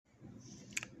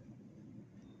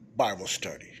Bible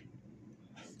study,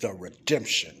 the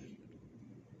redemption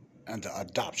and the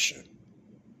adoption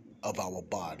of our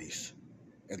bodies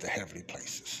in the heavenly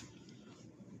places.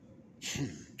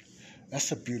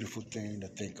 That's a beautiful thing to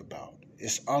think about.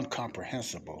 It's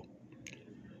incomprehensible.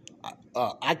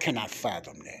 I cannot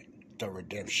fathom that, the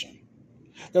redemption.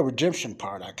 The redemption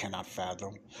part I cannot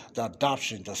fathom. The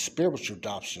adoption, the spiritual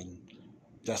adoption,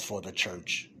 that's for the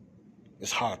church.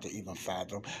 It's hard to even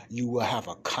fathom. You will have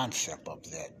a concept of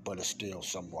that, but it's still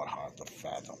somewhat hard to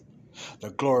fathom. The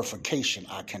glorification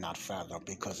I cannot fathom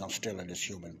because I'm still in this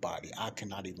human body. I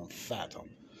cannot even fathom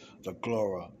the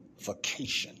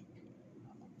glorification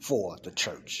for the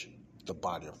church, the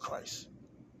body of Christ.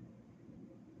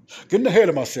 Getting ahead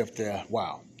of myself there.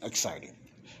 Wow, exciting.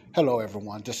 Hello,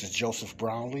 everyone. This is Joseph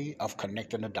Brownlee of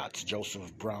Connecting the Dots.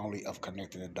 Joseph Brownlee of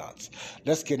Connecting the Dots.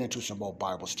 Let's get into some more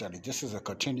Bible study. This is a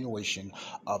continuation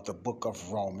of the book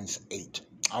of Romans 8.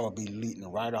 I will be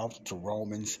leading right off to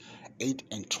Romans 8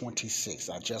 and 26.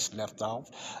 I just left off,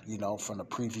 from the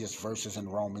previous verses in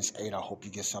Romans 8. I hope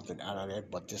you get something out of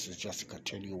that, but this is just a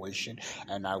continuation,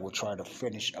 and I will try to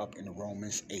finish up in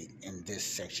Romans 8 in this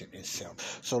section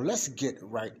itself. So let's get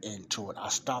right into it. I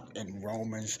stopped in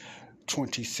Romans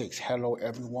 26. Hello,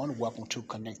 everyone. Welcome to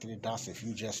Connecting the Dots. If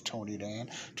you just tuned in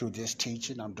to this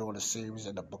teaching, I'm doing a series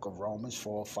in the book of Romans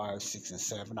 4, 5, 6, and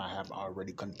 7. I have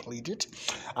already completed.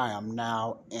 I am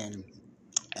now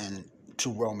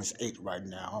to Romans 8 right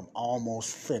now. I'm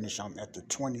almost finished. I'm at the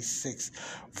 26th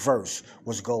verse,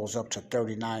 which goes up to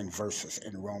 39 verses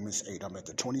in Romans 8. I'm at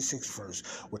the 26th verse,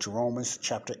 which Romans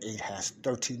chapter 8 has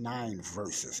 39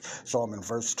 verses. So I'm in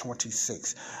verse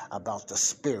 26 about the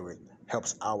Spirit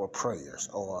helps our prayers,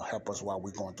 or help us while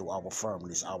we're going through our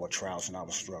infirmities, our trials, and our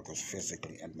struggles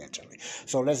physically and mentally.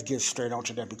 So let's get straight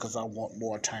onto that because I want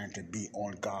more time to be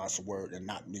on God's word and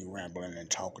not me rambling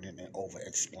and talking and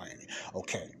over-explaining.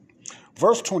 Okay,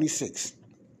 verse 26.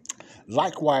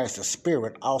 Likewise, the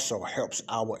Spirit also helps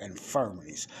our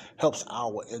infirmities, helps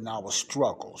in our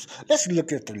struggles. Let's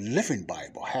look at the Living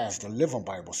Bible. The Living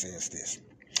Bible says this.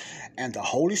 And the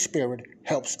Holy Spirit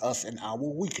helps us in our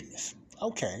weakness.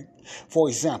 Okay. For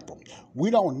example, we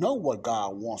don't know what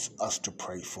God wants us to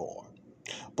pray for,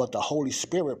 but the Holy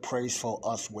Spirit prays for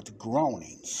us with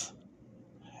groanings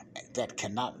that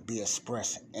cannot be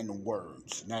expressed in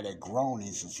words. Now, that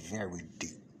groanings is very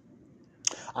deep.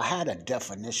 I had a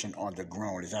definition on the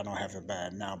groanings. I don't have it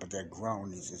bad now, but that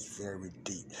groanings is very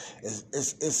deep.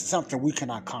 It's something we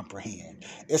cannot comprehend.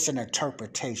 It's an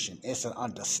interpretation. It's an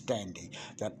understanding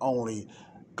that only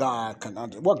God can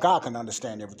God can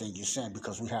understand everything you're saying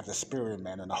because we have the Spirit,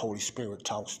 man, and the Holy Spirit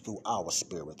talks through our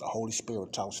spirit. The Holy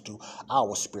Spirit talks through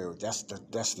our spirit. That's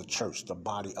the church, the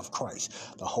body of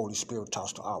Christ. The Holy Spirit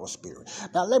talks to our spirit.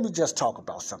 Now, let me just talk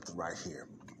about something right here.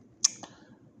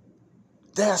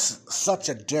 There's such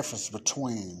a difference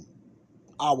between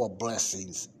our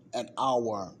blessings and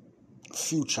our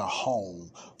future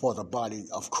home for the body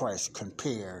of Christ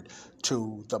compared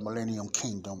to the Millennium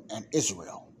Kingdom and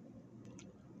Israel.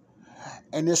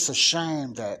 And it's a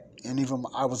shame that, and even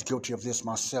I was guilty of this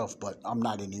myself, but I'm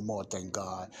not anymore, thank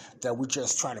God, that we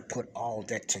just try to put all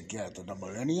that together. The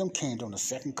Millennium Kingdom, the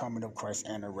second coming of Christ,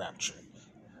 and the rapture.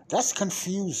 That's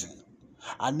confusing.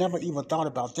 I never even thought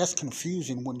about that's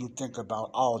confusing when you think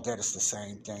about all that is the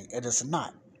same thing. It is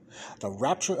not. The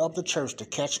rapture of the church, the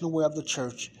catching away of the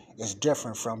church, is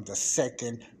different from the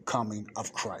second coming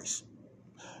of Christ.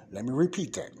 Let me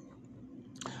repeat that.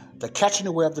 The catching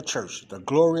away of the church, the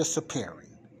glorious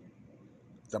appearing,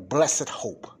 the blessed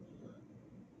hope,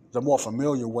 the more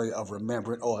familiar way of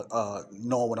remembering or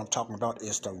knowing what I'm talking about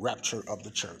is the rapture of the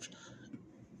church.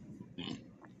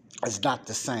 It's not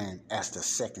the same as the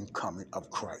second coming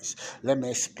of Christ. Let me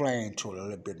explain to it a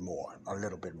little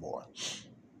bit more.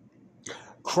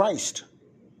 Christ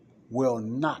will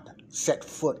not set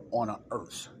foot on an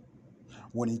earth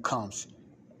when he comes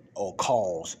or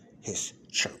calls his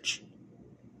church,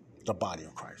 the body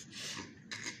of Christ.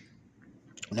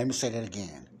 Let me say that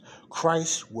again.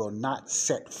 Christ will not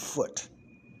set foot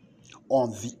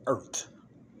on the earth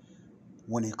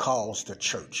when he calls the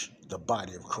church, the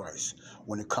body of Christ,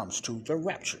 when it comes to the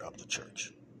rapture of the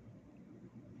church.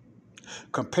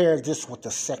 Compare this with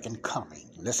the second coming.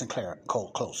 Listen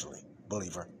closely,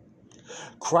 believer.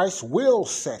 Christ will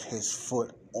set his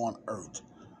foot on earth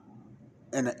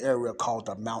in an area called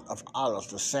the Mount of Olives,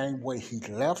 the same way he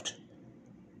left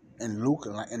in Luke,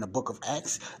 in the book of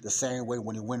Acts, the same way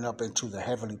when he went up into the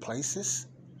heavenly places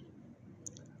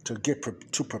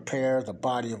to prepare the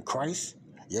body of Christ.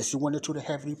 Yes, he went into the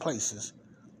heavenly places.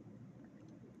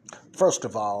 First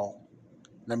of all,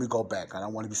 let me go back. I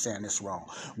don't want to be saying this wrong.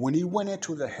 When he went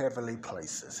into the heavenly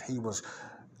places, he was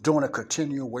doing a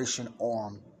continuation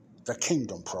on the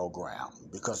kingdom program,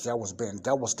 because that was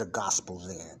the gospel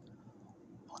then,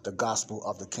 the gospel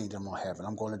of the kingdom of heaven.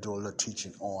 I'm going to do a little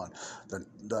teaching on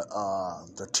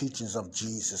the teachings of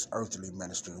Jesus' earthly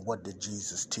ministry. What did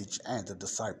Jesus teach and the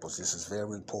disciples? This is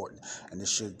very important, and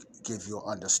this should give you an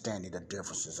understanding of the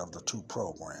differences of the two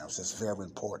programs. It's very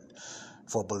important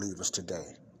for believers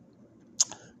today.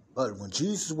 But when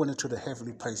Jesus went into the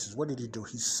heavenly places, what did he do?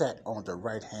 He sat on the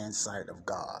right-hand side of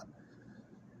God.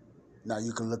 Now,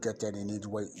 you can look at that in either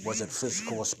way. Was it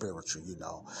physical or spiritual,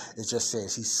 It just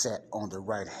says he sat on the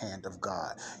right hand of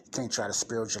God. You can't try to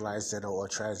spiritualize that or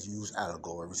try to use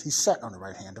allegories. He sat on the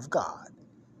right hand of God.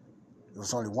 It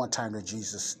was only one time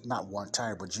that not one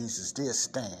time, but Jesus did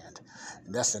stand.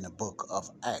 And that's in the book of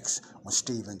Acts when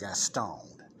Stephen got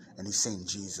stoned and he seen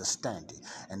Jesus standing.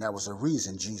 And that was the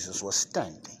reason Jesus was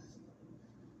standing.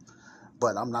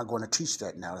 But I'm not going to teach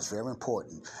that now. It's very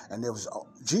important. And there was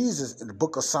Jesus in the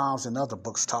book of Psalms and other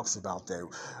books talks about that.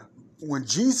 When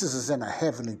Jesus is in the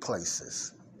heavenly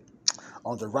places,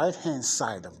 on the right-hand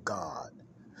side of God,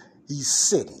 he's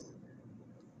sitting.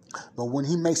 But when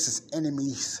he makes his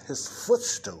enemies his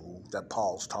footstool, that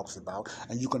Paul talks about,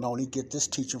 and you can only get this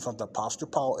teaching from the Apostle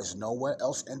Paul, it's nowhere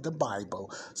else in the Bible.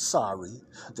 Sorry.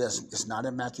 It's not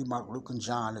in Matthew, Mark, Luke, and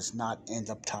John. It's not in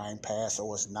the time past,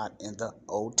 or it's not in the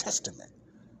Old Testament.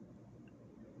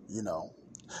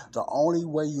 The only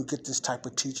way you get this type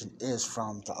of teaching is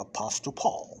from the Apostle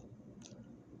Paul.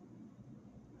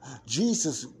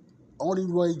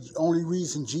 Only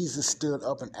reason Jesus stood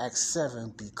up in Acts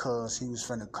 7, because he was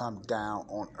finna come down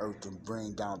on earth and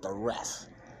bring down the wrath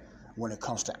when it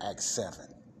comes to Acts 7.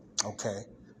 Okay?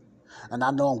 And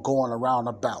I know I'm going around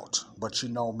about, but you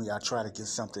know me, I try to get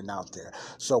something out there.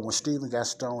 So when Stephen got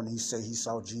stoned, he said he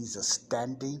saw Jesus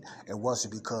standing. It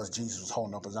wasn't because Jesus was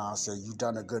holding up his arm and said, "You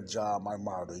done a good job, my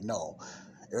martyr." No.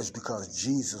 It was because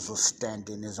Jesus was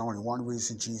standing. There's only one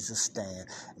reason Jesus stand,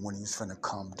 when he was finna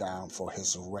come down for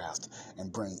his wrath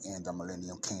and bring in the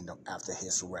millennium kingdom after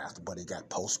his wrath. But it got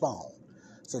postponed.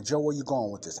 I said, "Joe, where you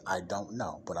going with this?" "I don't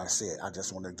know." But I said, I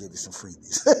just want to give you some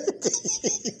freebies.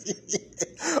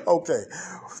 Okay.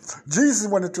 Jesus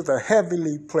went into the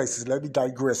heavenly places. Let me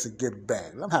digress and get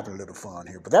back. I'm having a little fun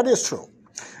here, but that is true.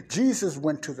 Jesus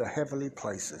went to the heavenly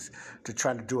places to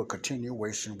try to do a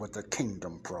continuation with the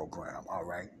kingdom program, all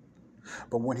right?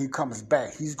 But when he comes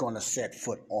back, he's going to set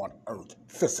foot on earth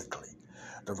physically.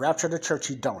 The rapture of the church,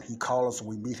 he don't. He calls us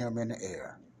when we meet him in the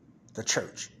air, the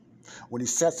church. When he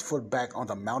sets foot back on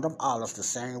the Mount of Olives, the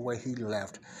same way he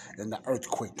left and the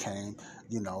earthquake came,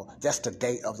 that's the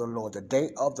day of the Lord. The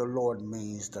day of the Lord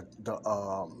means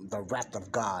the wrath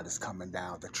of God is coming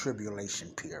down, the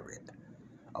tribulation period.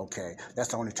 Okay, that's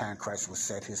the only time Christ will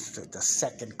set the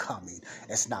second coming.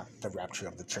 It's not the rapture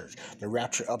of the church. The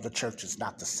rapture of the church is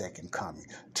not the second coming.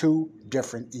 Two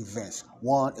different events.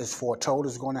 One is foretold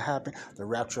is going to happen. The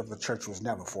rapture of the church was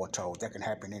never foretold. That can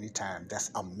happen anytime.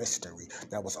 That's a mystery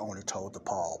that was only told to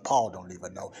Paul. Paul don't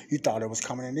even know. He thought it was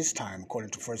coming in this time,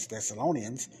 according to 1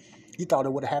 Thessalonians. He thought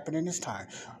it would have happened in this time.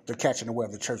 The catching away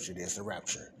of the church it is, the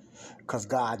rapture. Because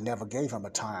God never gave him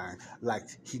a time like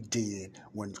he did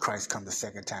when Christ come the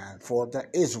second time for the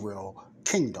Israel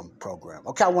kingdom program.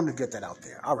 Okay, I wanted to get that out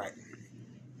there. All right.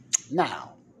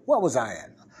 Now, where was I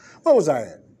at?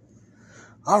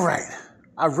 All right.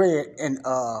 I read in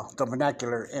the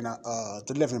vernacular in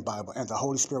the Living Bible, and the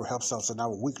Holy Spirit helps us in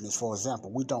our weakness. For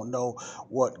example, we don't know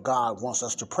what God wants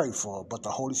us to pray for, but the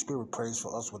Holy Spirit prays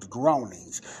for us with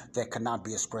groanings that cannot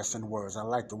be expressed in words. I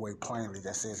like the way plainly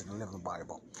that says in the Living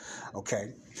Bible.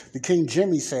 Okay, the King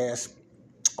Jimmy says,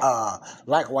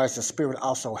 likewise, the Spirit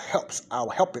also helpeth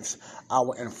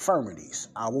our infirmities,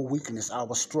 our weakness,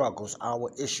 our struggles, our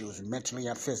issues, mentally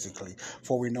and physically,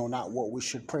 for we know not what we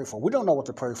should pray for. We don't know what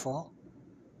to pray for.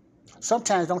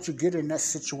 Sometimes don't you get in that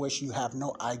situation, you have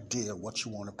no idea what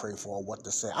you want to pray for or what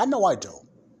to say. I know I do.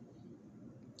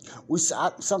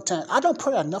 Sometimes I don't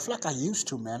pray enough like I used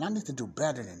to, man. I need to do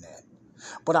better than that.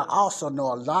 But I also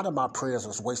know a lot of my prayers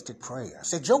was wasted prayer. I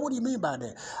said, "Joe, what do you mean by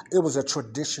that?" It was a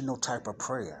traditional type of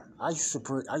prayer. I used to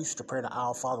pray the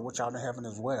Our Father which art in heaven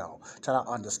as well, till I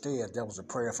understood there was a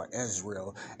prayer for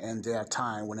Israel and their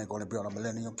time when they're going to build a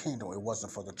millennium kingdom. It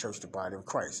wasn't for the church, the body of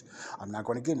Christ. I'm not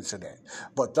going to get into that.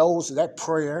 But that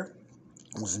prayer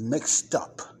was mixed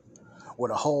up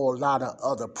with a whole lot of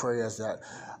other prayers that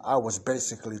I was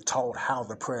basically taught how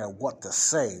to pray and what to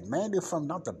say. Mainly from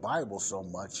not the Bible so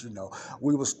much,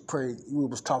 We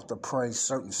was taught to pray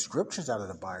certain scriptures out of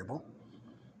the Bible.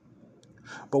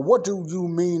 But what do you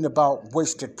mean about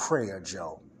wasted prayer,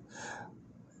 Joe?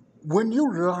 When you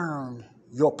learn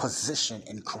your position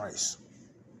in Christ,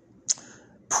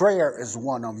 Prayer is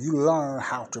one of them. You learn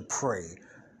how to pray.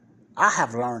 I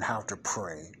have learned how to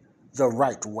pray the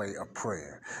right way of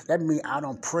prayer. That means I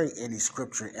don't pray any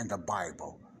scripture in the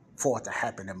Bible for it to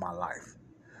happen in my life.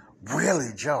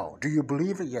 Really, Joe? Do you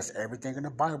believe it? Yes, everything in the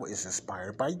Bible is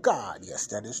inspired by God. Yes,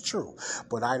 that is true.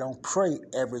 But I don't pray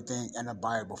everything in the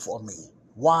Bible for me.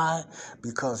 Why?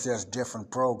 Because there's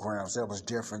different programs. There was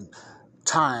different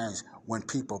times when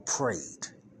people prayed.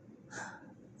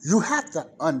 You have to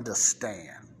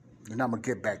understand, and I'm going to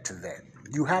get back to that.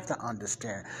 You have to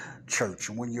understand, church,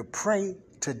 when you pray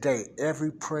today,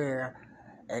 every prayer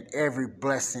and every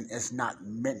blessing is not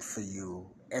meant for you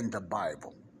in the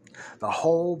Bible. The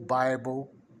whole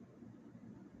Bible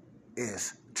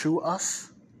is to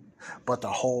us, but the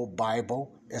whole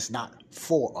Bible is not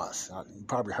for us. You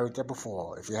probably heard that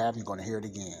before. If you haven't, you're going to hear it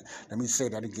again. Let me say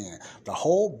that again. The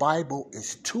whole Bible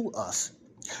is to us,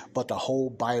 but the whole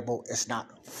Bible is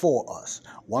not for us.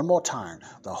 One more time.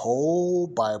 The whole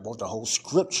Bible, the whole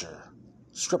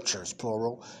scriptures,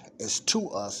 plural, is to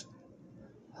us,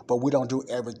 but we don't do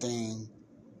everything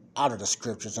out of the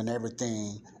scriptures, and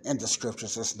everything in the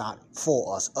scriptures is not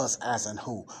for us. Us as in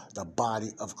who? The body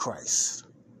of Christ,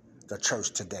 the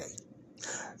church today.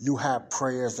 You have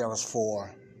prayers that was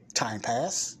for time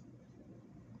past,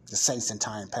 the saints in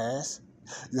time past.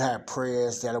 You have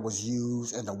prayers that was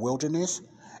used in the wilderness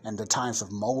and the times of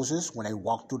Moses when they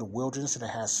walked through the wilderness, and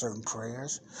they had certain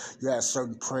prayers. You had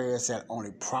certain prayers that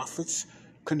only prophets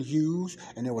can use,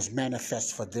 and it was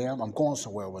manifest for them. I'm going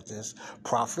somewhere with this.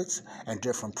 Prophets and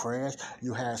different prayers.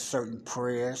 You had certain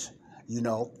prayers,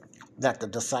 that the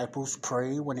disciples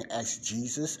prayed when they asked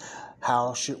Jesus,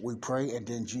 how should we pray? And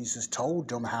then Jesus told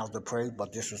them how to pray,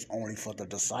 but this was only for the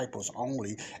disciples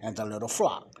only and the little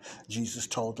flock. Jesus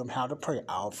told them how to pray.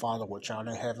 Our Father, which art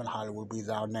in heaven, hallowed be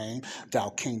thy name. Thy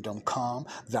kingdom come,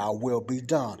 thy will be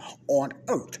done on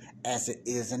earth as it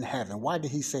is in heaven. Why did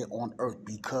he say on earth?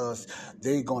 Because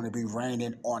they're going to be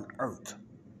reigning on earth.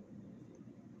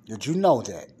 Did you know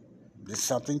that? It's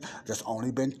something that's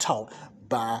only been taught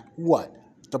by what?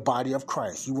 The body of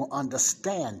Christ. You will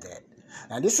understand that.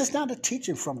 Now, this is not a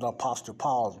teaching from the Apostle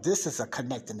Paul. This is a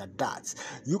connecting the dots.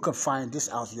 You can find this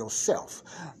out yourself,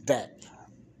 that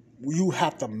you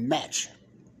have to match.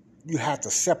 You have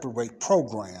to separate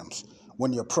programs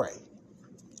when you pray.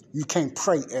 You can't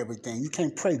pray everything. You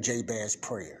can't pray Jabez's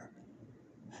prayer.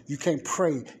 You can't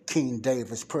pray King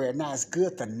David's prayer. Now, it's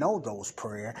good to know those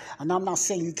prayers. And I'm not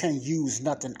saying you can't use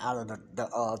nothing out of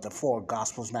the four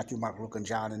Gospels, Matthew, Mark, Luke, and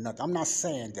John, and nothing. I'm not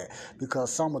saying that,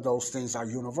 because some of those things are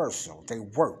universal. They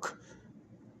work.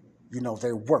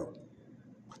 They work.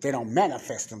 They don't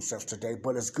manifest themselves today,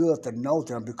 but it's good to know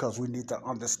them, because we need to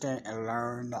understand and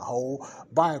learn the whole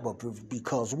Bible,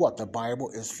 because what? The Bible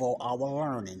is for our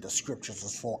learning. The scriptures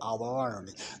is for our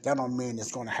learning. That don't mean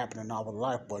it's going to happen in our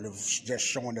life, but it's just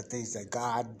showing the things that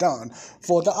God done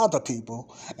for the other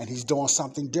people, and he's doing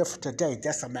something different today.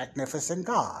 That's a magnificent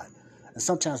God. And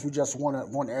sometimes we just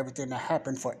want everything to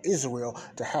happen for Israel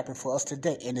to happen for us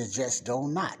today, and it just does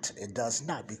not. It does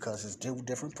not, because it's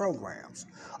different programs.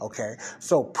 Okay,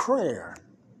 so prayer.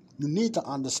 You need to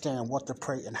understand what to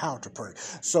pray and how to pray.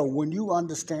 So when you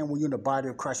understand, when you're in the body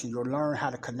of Christ and you learn how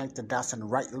to connect the dots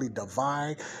and rightly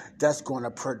divide, that's going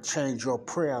to change your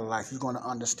prayer life. You're going to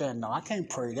understand, no, I can't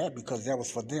pray that because that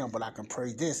was for them, but I can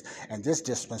pray this and this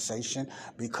dispensation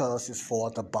because it's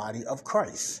for the body of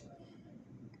Christ.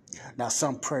 Now,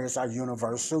 some prayers are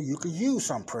universal. You can use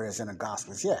some prayers in the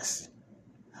Gospels, yes.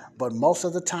 But most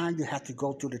of the time, you have to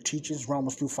go through the teachings,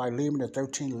 Romans through Philemon, the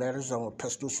 13 letters or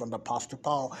epistles from the Apostle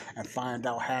Paul, and find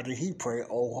out how did he pray,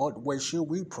 or what way should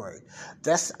we pray.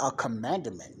 That's a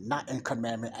commandment, not in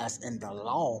commandment as in the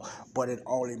law, but it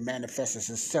only manifests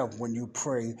itself when you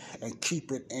pray and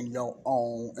keep it in your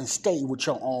own, and stay with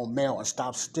your own mail and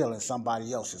stop stealing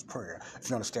somebody else's prayer, if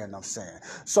you understand what I'm saying.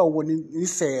 So when he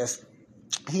says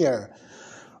here,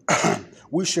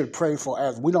 we should pray for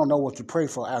as we don't know what to pray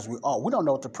for as we ought. We don't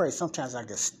know what to pray. Sometimes I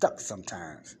get stuck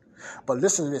sometimes. But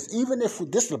listen to this. Even if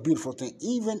this is a beautiful thing,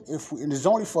 even if and it's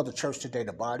only for the church today,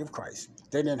 the body of Christ.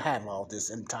 They didn't have all this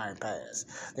in time past.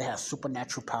 They have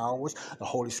supernatural powers. The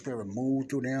Holy Spirit moved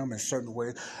through them in certain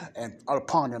ways, and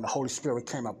upon them, the Holy Spirit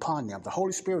came upon them. The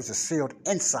Holy Spirit is sealed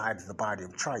inside of the body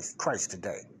of Christ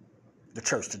today. The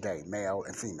church today, male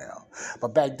and female.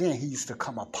 But back then, he used to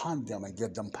come upon them and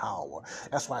give them power.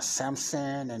 That's why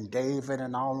Samson and David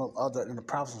and all the other and the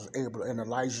prophets was able, and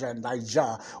Elijah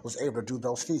was able to do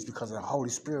those things, because the Holy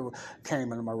Spirit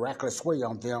came in a miraculous way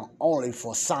on them, only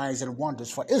for signs and wonders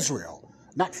for Israel,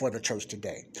 not for the church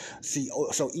today. See,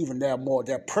 so even their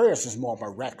prayers is more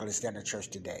miraculous than the church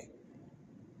today.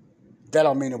 That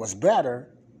don't mean it was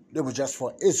better. It was just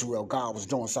for Israel. God was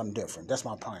doing something different. That's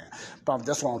my plan. But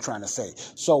that's what I'm trying to say.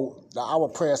 So our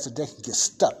prayers today can get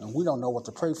stuck, and we don't know what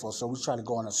to pray for. So we try to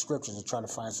go in the scriptures and try to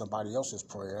find somebody else's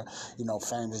prayer,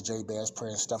 famous Jabez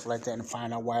prayer and stuff like that, and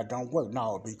find out why it don't work.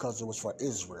 No, because it was for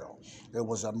Israel. It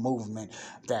was a movement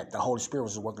that the Holy Spirit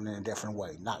was working in a different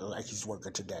way, not like He's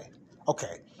working today.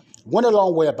 Okay. Went a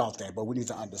long way about that, but we need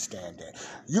to understand that.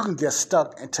 You can get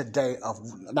stuck in today of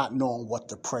not knowing what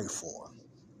to pray for.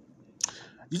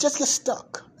 You just get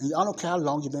stuck. And I don't care how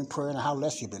long you've been praying or how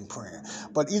less you've been praying.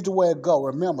 But either way it go,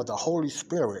 remember the Holy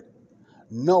Spirit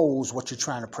knows what you're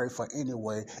trying to pray for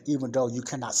anyway, even though you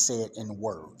cannot say it in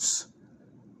words.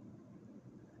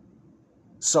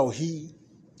 So He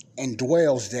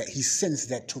indwells that. He sends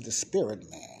that to the spirit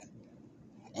man.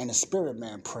 And the spirit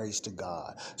man prays to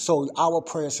God. So our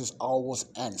prayers is always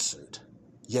answered.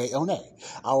 Yea or nay.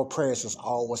 Our prayers is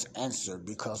always answered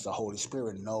because the Holy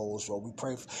Spirit knows what we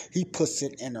pray for. He puts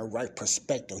it in the right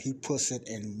perspective. He puts it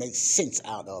and makes sense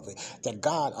out of it. That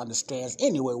God understands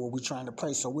anyway what we're trying to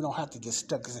pray, so we don't have to get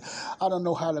stuck. I don't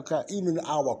know how to cry. Even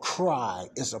our cry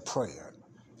is a prayer.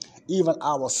 Even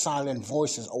our silent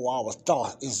voices or our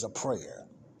thought is a prayer.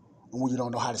 And when you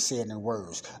don't know how to say it in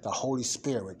words, the Holy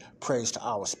Spirit prays to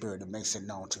our spirit and makes it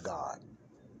known to God.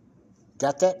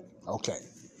 Got that? Okay.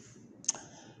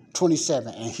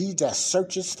 27, and He that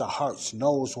searches the hearts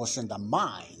knows what's in the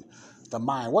mind. The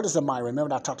mind. What is the mind?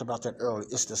 Remember I talked about that earlier.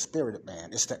 It's the spirit man.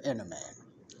 It's the inner man.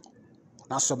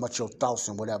 Not so much your thoughts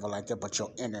and whatever like that, but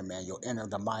your inner man,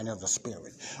 the mind of the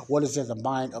spirit. What is in the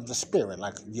mind of the spirit?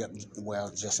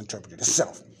 Just interpret it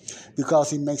itself. Because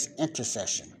He makes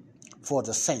intercession for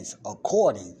the saints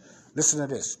according, listen to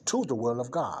this, to the will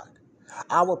of God.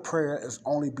 Our prayer is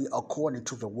only be according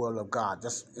to the will of God.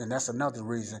 That's another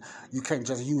reason you can't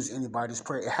just use anybody's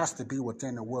prayer. It has to be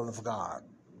within the will of God.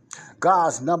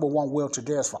 God's number one will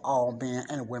today is for all men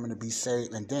and women to be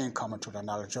saved and then come into the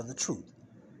knowledge of the truth.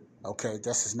 Okay,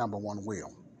 that's His number one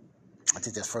will. I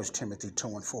think that's 1 Timothy 2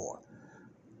 and 4.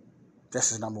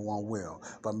 That's His number one will.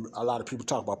 But a lot of people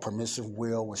talk about permissive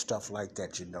will and stuff like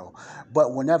that,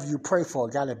 But whenever you pray for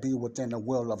it, got to be within the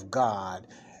will of God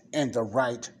and the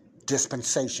right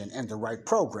dispensation and the right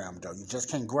program, though. You just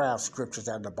can't grab scriptures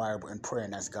out of the Bible and pray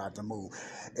and ask God to move.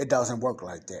 It doesn't work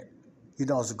like that. He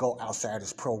knows to go outside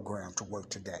His program to work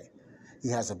today. He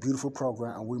has a beautiful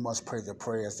program, and we must pray the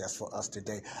prayers that's for us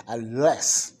today,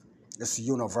 unless it's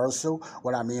universal.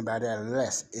 What I mean by that,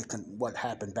 unless what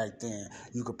happened back then,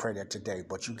 you could pray that today,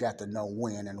 but you got to know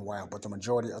when and why. But the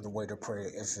majority of the way to pray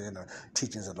is in the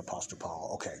teachings of the Apostle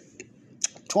Paul. Okay,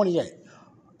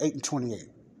 8 and 28.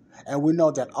 And we know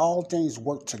that all things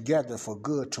work together for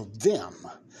good to them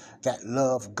that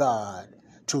love God,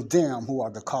 to them who are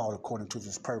the called according to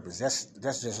His purpose. That's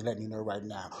just letting you know right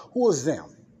now. Who is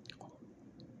them?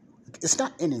 It's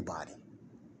not anybody.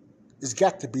 It's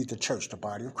got to be the church, the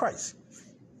body of Christ.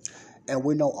 And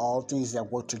we know all things that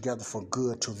work together for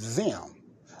good to them.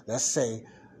 Let's say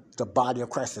the body of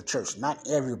Christ, the church. Not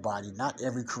everybody, not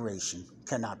every creation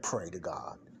cannot pray to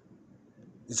God.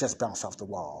 It's just bounce off the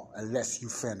wall. Unless you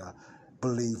finna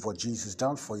believe what Jesus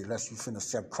done for you. Unless you finna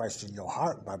accept Christ in your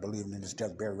heart by believing in His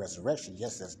death, burial, resurrection.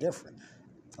 Yes, that's different.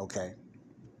 Okay?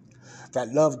 That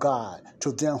love God,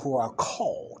 to them who are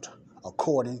called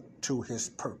according to His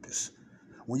purpose.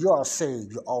 When you are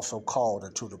saved, you're also called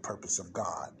into the purpose of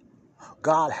God.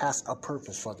 God has a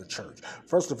purpose for the church.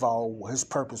 First of all, His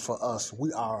purpose for us,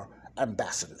 we are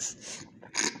ambassadors.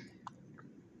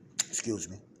 Excuse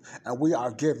me. And we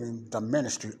are given the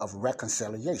ministry of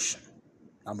reconciliation.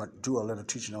 I'm going to do a little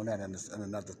teaching on that in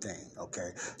another thing,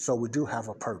 okay? So we do have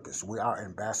a purpose. We are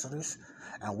ambassadors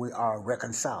and we are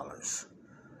reconcilers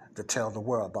to tell the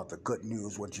world about the good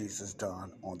news, what Jesus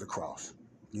done on the cross.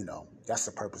 That's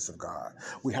the purpose of God.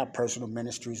 We have personal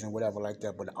ministries and whatever like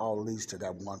that, but it all leads to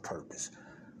that one purpose,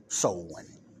 soul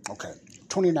winning. Okay,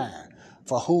 29.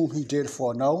 For whom He did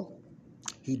foreknow,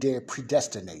 He did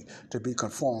predestinate to be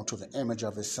conformed to the image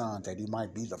of His Son, that He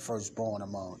might be the firstborn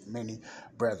among many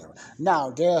brethren. Now,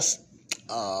 there's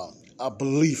a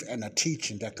belief and a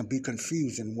teaching that can be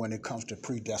confusing when it comes to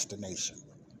predestination.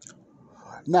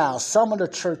 Now, some of the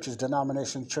churches,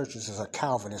 denomination churches, is a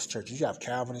Calvinist churches. You have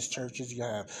Calvinist churches. You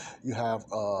have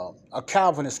a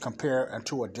Calvinist compared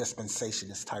to a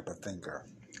dispensationist type of thinker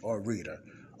or reader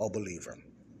or believer.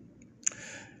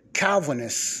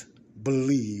 Calvinists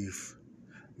believe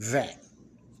that,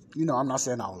 I'm not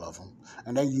saying all of them,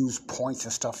 and they use points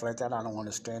and stuff like that. I don't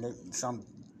understand it. Some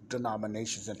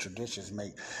denominations and traditions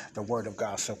make the Word of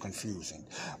God so confusing.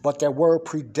 But that word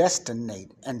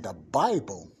predestinate in the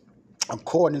Bible,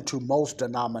 according to most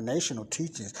denominational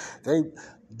teachings,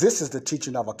 this is the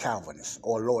teaching of a Calvinist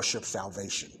or Lordship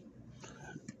salvation.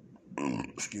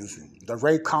 excuse me, the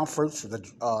Ray Comforts, the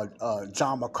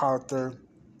John MacArthur,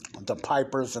 the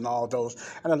Pipers, and all those,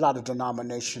 and a lot of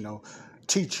denominational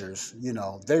teachers,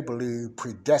 they believe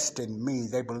predestined me.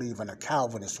 They believe in a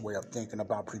Calvinist way of thinking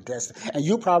about predestined, and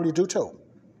you probably do too.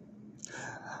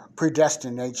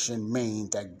 Predestination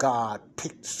means that God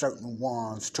picked certain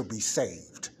ones to be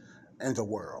saved in the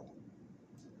world.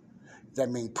 That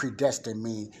means predestined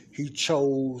means he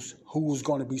chose who was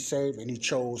going to be saved and he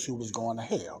chose who was going to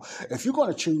hell. If God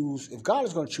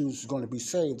is going to choose who's going to be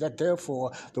saved, that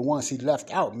therefore the ones he left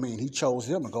out mean he chose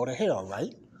them to go to hell,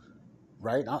 right?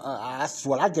 Right? That's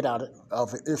what I get out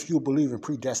of it if you believe in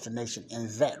predestination in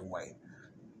that way.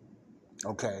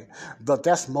 Okay, but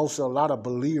that's a lot of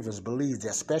believers believe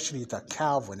that, especially the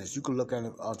Calvinists. You can look at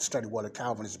it, study what the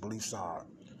Calvinist beliefs are.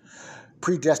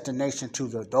 Predestination to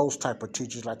those type of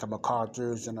teachers like the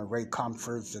MacArthurs and the Ray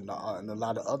Comforts and a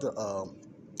lot of other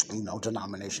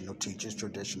denominational teachers,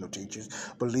 traditional teachers,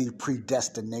 believe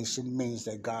predestination means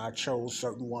that God chose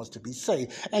certain ones to be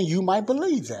saved. And you might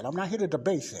believe that. I'm not here to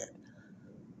debate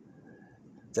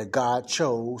that God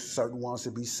chose certain ones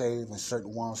to be saved and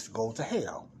certain ones to go to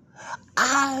hell.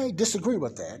 I disagree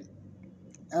with that.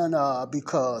 And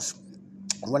because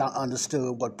when I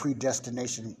understood what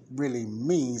predestination really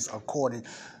means according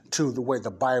to the way the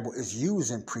Bible is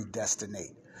using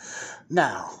predestinate.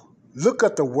 Now, look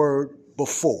at the word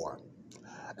before.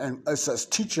 And it says,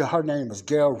 teacher, her name is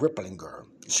Gail Ripplinger.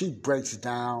 She breaks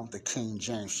down the King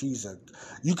James.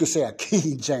 You could say a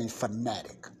King James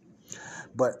fanatic.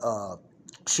 But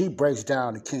she breaks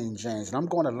down the King James. And I'm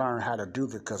going to learn how to do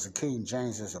this because the King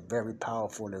James is a very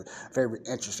powerful and very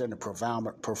interesting and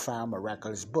profound,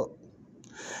 miraculous book.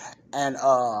 And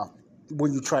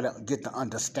when you try to get to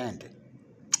understand it,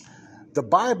 the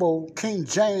Bible, King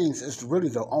James, is really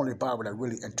the only Bible that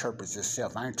really interprets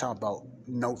itself. I ain't talking about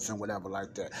notes and whatever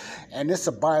like that. And it's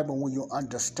a Bible when you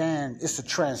understand, it's a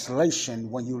translation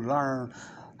when you learn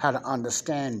how to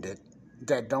understand it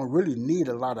that don't really need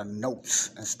a lot of notes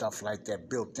and stuff like that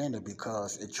built in it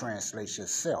because it translates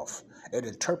itself. It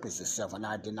interprets itself, and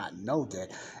I did not know that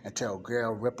until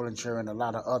Gail Ripplinger and a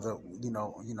lot of other,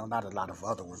 not a lot of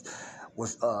other ones,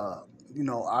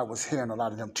 I was hearing a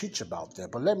lot of them teach about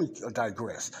that. But let me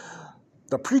digress.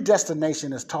 The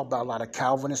predestination is taught by a lot of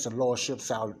Calvinists and Lordship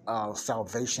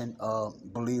salvation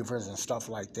believers and stuff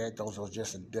like that. Those are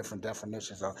just different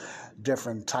definitions of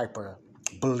different type of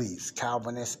beliefs,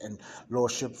 Calvinists and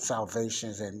Lordship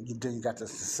salvations, and then you got the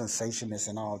cessationists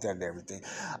and all that and everything.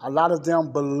 A lot of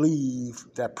them believe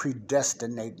that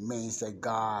predestinate means that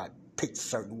God picked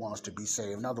certain ones to be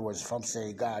saved. In other words, if I'm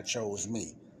saying God chose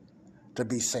me to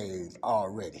be saved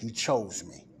already, he chose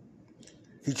me.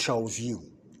 He chose you.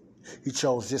 He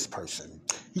chose this person.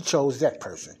 He chose that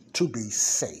person to be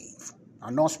saved. I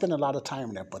know I spend a lot of time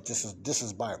on that, but this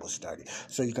is Bible study,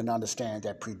 so you can understand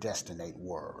that predestinate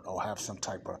word or have some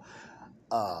type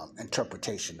of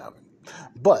interpretation of it.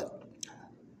 But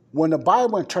when the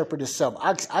Bible interprets itself,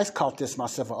 I caught this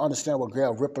myself. I understand what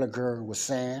Gail Ripplinger was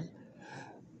saying.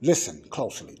 Listen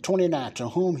closely. 29, to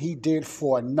whom he did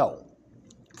foreknow.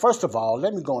 First of all,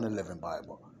 let me go in the Living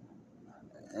Bible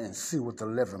and see what the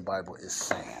Living Bible is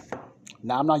saying.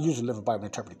 Now, I'm not using the Living Bible to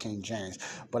interpret King James,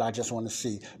 but I just want to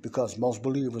see, because most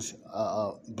believers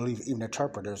believe, even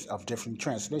interpreters of different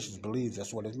translations believe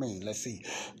that's what it means. Let's see.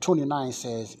 29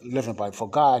 says, Living Bible, for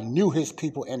God knew his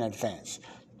people in advance,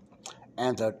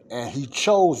 and he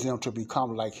chose them to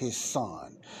become like his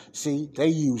son. See, they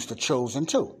use the chosen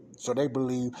too. So they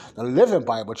believe, the Living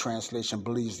Bible translation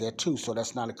believes that too, so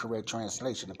that's not a correct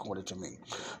translation according to me.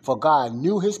 For God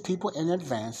knew his people in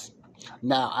advance.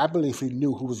 Now, I believe he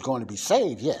knew who was going to be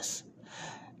saved, yes.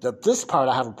 This part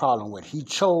I have a problem with. He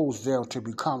chose them to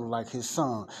become like his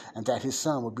son, and that his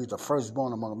son would be the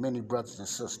firstborn among many brothers and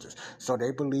sisters. So they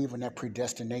believe in that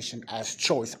predestination as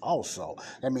choice also.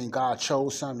 That means God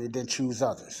chose some, and didn't choose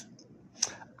others.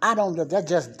 I don't know. That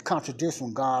just contradicts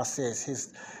when God says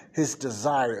his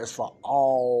desire is for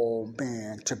all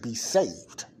men to be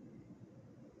saved.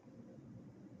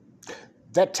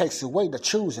 That takes away the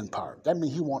choosing part. That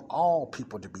means he wants all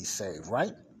people to be saved,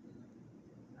 right?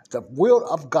 The will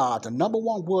of God, the number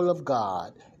one will of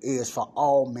God is for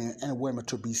all men and women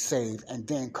to be saved and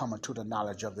then come into the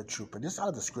knowledge of the truth. And there's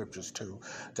other scriptures, too,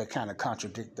 that kind of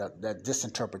contradict this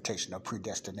interpretation of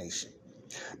predestination.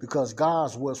 Because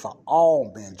God's will is for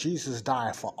all men. Jesus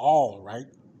died for all, right?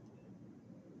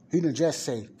 He didn't just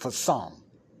say for some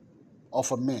or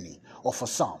for many or for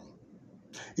some.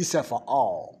 He said for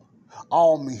all.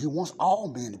 All men. He wants all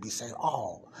men to be saved.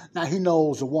 All. Now, he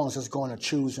knows the ones that's going to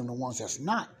choose and the ones that's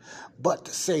not. But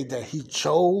to say that he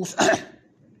chose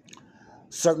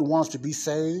certain ones to be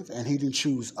saved and he didn't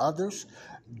choose others,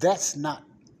 that's not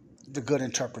the good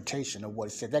interpretation of what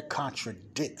he said. That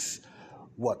contradicts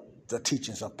what the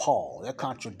teachings of Paul. That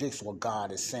contradicts what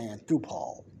God is saying through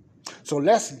Paul. So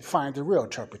let's find the real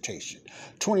interpretation.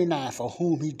 29, for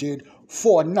whom he did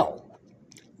foreknow.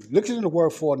 Look at the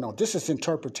word foreknow. This is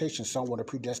interpretation somewhat of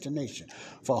predestination.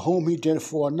 For whom he did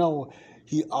foreknow,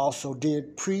 he also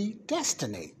did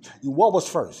predestinate. What was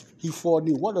first? He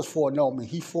foreknew. What does foreknow mean?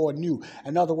 He foreknew.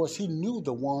 In other words, he knew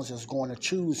the ones that's going to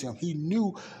choose him. He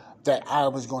knew that I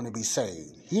was going to be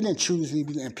saved. He didn't choose me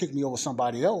and pick me over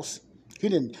somebody else. He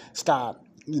didn't stop,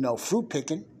 fruit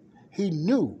picking. He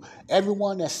knew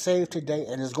everyone that's saved today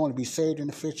and is going to be saved in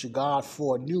the future, God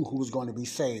foreknew who was going to be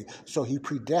saved. So he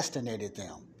predestinated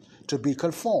them to be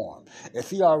conformed. If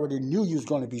he already knew you was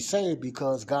going to be saved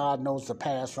because God knows the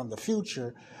past from the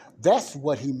future, that's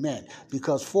what he meant.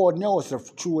 Because foreknow is the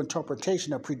true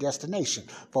interpretation of predestination.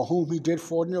 For whom he did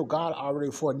foreknow, God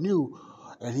already foreknew,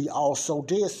 and he also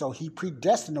did so. He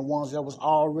predestined the ones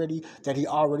that he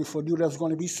already foreknew that was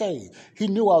going to be saved. He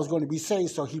knew I was going to be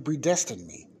saved, so he predestined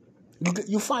me.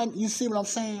 You see what I'm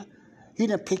saying? He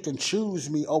didn't pick and choose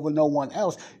me over no one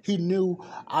else. He knew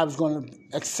I was going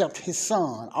to accept his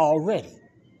son already.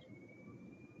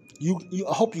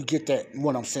 I hope you get that,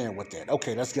 what I'm saying with that.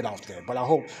 Okay, let's get off that. But I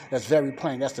hope that's very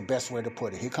plain. That's the best way to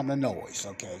put it. Here come the noise,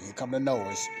 okay? Here come the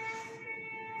noise.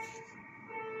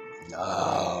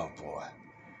 Oh, boy.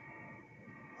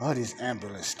 Oh, these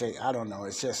ambulance state, I don't know.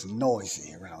 It's just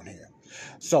noisy around here.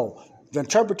 So, the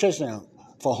interpretation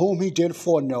for whom he did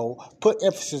foreknow, put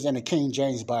emphasis in the King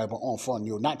James Bible on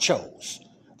foreknew, not chose.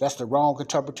 That's the wrong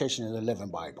interpretation of the Living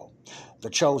Bible.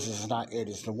 The chose is not it.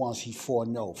 It's the ones he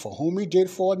foreknow. For whom he did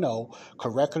foreknow,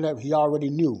 correctly, he already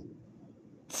knew.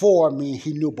 For means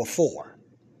he knew before.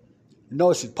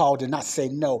 Notice Paul did not say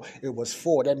no, it was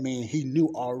for. That means he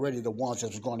knew already the ones that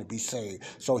was going to be saved.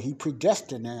 So he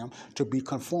predestined them to be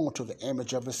conformed to the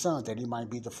image of his son, that he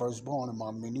might be the firstborn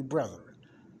among many brethren.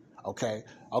 Okay,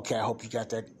 I hope you got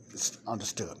that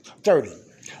understood. 30.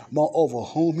 Moreover,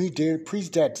 whom he did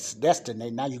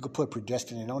predestinate, now you could put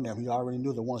predestinate on them. He already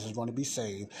knew the ones that was going to be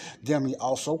saved. Them he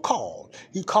also called.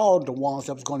 He called the ones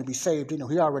that was going to be saved.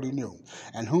 He already knew.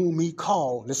 And whom he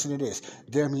called, listen to this,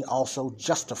 them he also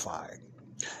justified.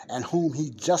 And whom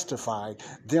he justified,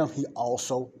 them he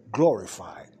also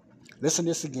glorified. Listen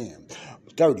to this again.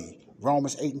 30,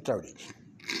 Romans 8 and 30.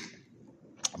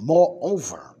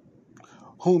 Moreover,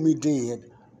 whom he did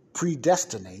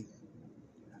predestinate,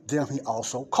 them he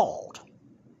also called.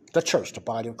 The church, the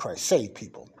body of Christ, saved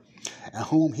people. And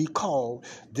whom he called,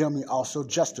 them he also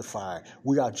justified.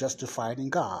 We are justified in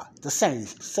God, the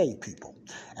saved people.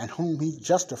 And whom he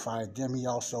justified, them he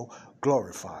also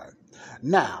glorified.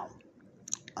 Now,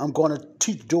 I'm going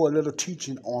to do a little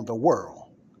teaching on the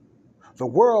world. The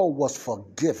world was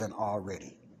forgiven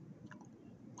already.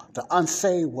 The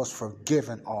unsaved was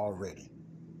forgiven already.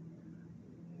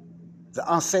 The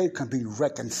unsaved can be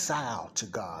reconciled to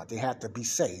God. They have to be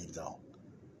saved, though.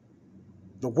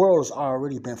 The world has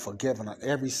already been forgiven of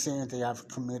every sin they have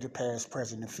committed, past,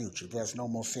 present, and future. There's no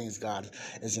more sins God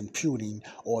is imputing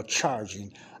or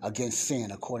charging against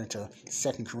sin, according to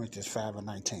 2 Corinthians 5 and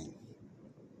 19.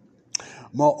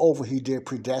 Moreover, he did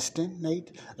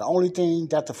predestinate. The only thing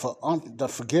that the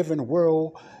forgiven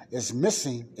world is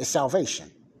missing is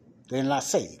salvation. They're not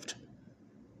saved.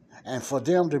 And for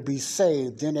them to be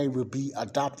saved, then they will be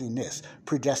adopting this.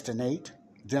 Predestinate,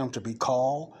 them to be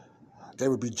called, they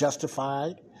will be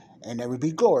justified, and they will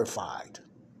be glorified.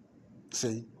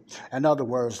 See? In other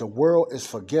words, the world is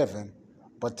forgiven,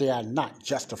 but they are not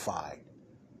justified.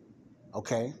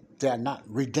 Okay? They are not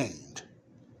redeemed.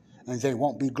 And they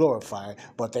won't be glorified,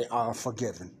 but they are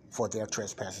forgiven for their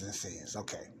trespasses and sins.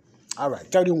 Okay. All right,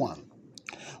 31.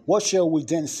 What shall we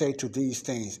then say to these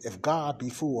things? If God be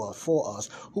for us,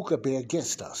 who could be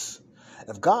against us?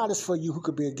 If God is for you, who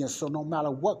could be against? So no matter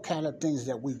what kind of things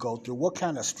that we go through, what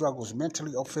kind of struggles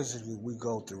mentally or physically we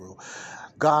go through,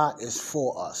 God is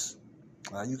for us.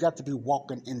 You got to be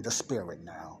walking in the spirit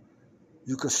now.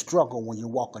 You could struggle when you're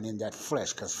walking in that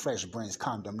flesh, because flesh brings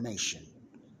condemnation.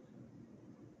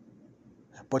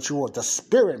 But the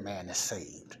spirit man is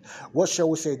saved. What shall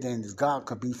we say then? God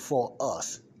could be for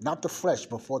us. Not the flesh,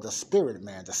 but for the spirit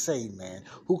man, the saved man,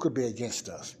 who could be against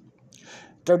us?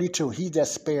 32, he that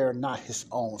spared not his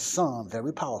own son,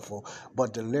 very powerful,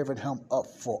 but delivered him up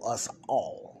for us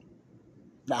all.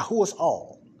 Now, who is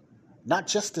all? Not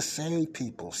just the saved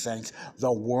people, saints,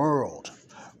 the world.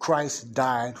 Christ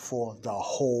died for the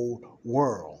whole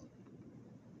world.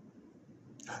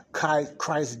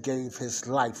 Christ gave his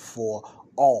life for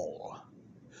all.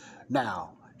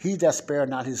 Now, He that spared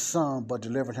not his son, but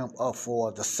delivered him up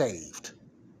for the saved.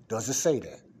 Does it say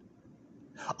that?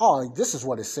 Oh, this is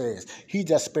what it says. He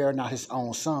that spared not his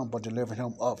own son, but delivered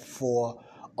him up for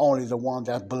only the one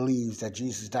that believes that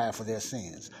Jesus died for their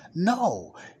sins.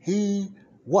 No, he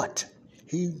what?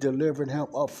 He delivered him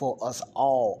up for us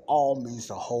all. All means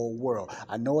the whole world.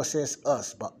 I know it says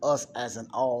us, but us as in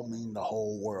all mean the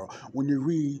whole world. When you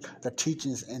read the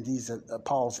teachings in these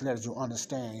Paul's letters, you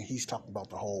understand he's talking about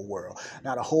the whole world.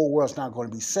 Now, the whole world's not going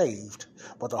to be saved,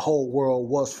 but the whole world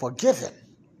was forgiven.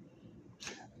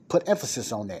 Put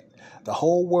emphasis on that. The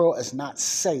whole world is not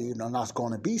saved or not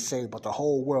going to be saved, but the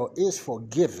whole world is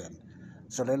forgiven.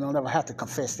 So they don't ever have to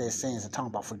confess their sins and talk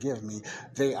about forgive me.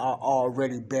 They are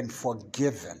already been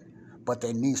forgiven, but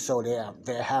they need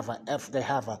they have an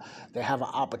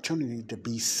opportunity to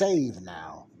be saved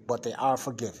now, but they are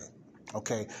forgiven.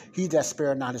 Okay, he that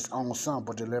spared not his own son,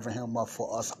 but delivered him up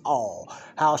for us all,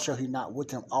 how shall he not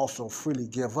with him also freely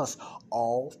give us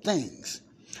all things?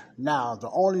 Now, the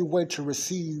only way to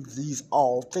receive these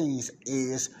all things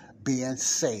is being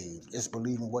saved, is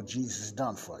believing what Jesus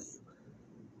done for you.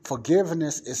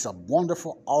 Forgiveness is a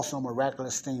wonderful, awesome,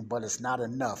 miraculous thing, but it's not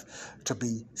enough to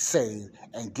be saved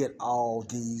and get all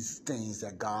these things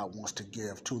that God wants to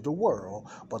give to the world,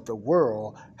 but the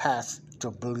world has to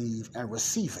believe and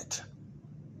receive it.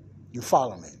 You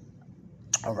follow me?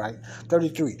 All right.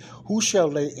 33. Who shall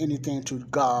lay anything to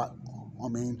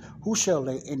who shall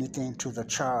lay anything to the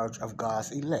charge of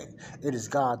God's elect? It is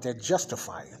God that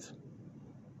justifieth.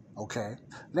 Okay.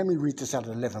 Let me read this out of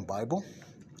the Living Bible.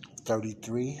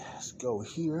 33. Let's go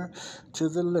here to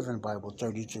the Living Bible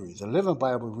 33. The Living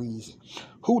Bible reads,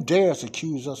 who dares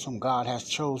accuse us whom God has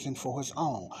chosen for his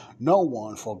own? No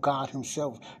one, for God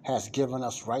himself has given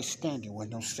us right standing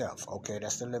with himself. Okay,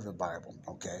 that's the Living Bible.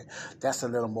 Okay, that's a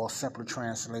little more simple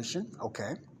translation.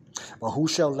 Okay, but who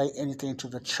shall lay anything to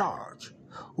the charge?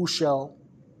 Who shall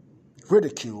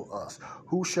ridicule us?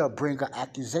 Who shall bring an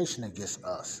accusation against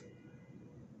us?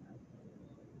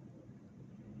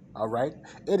 All right?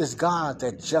 It is God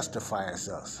that justifies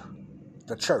us,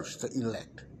 the church, the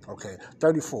elect. Okay,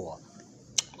 34.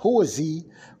 Who is he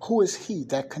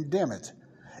that condemneth?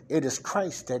 It is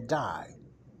Christ that died.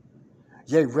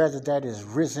 Yea, rather that is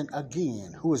risen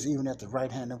again, who is even at the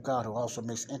right hand of God, who also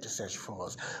makes intercession for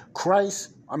us.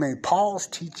 Paul's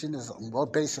teaching is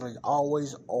basically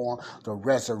always on the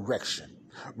resurrection.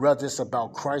 Whether it's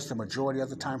about Christ, the majority of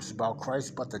the time it's about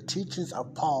Christ, but the teachings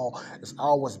of Paul is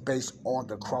always based on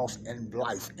the cross and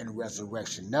life and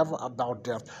resurrection, never about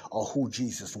death or who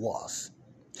Jesus was.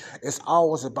 It's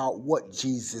always about what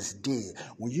Jesus did.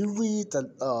 When you read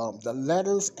the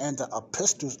letters and the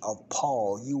epistles of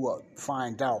Paul, you will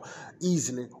find out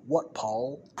easily what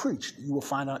Paul preached. You will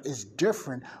find out it's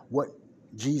different what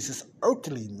Jesus'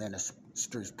 earthly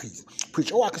ministers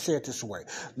preach. I can say it this way.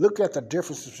 Look at the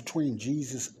differences between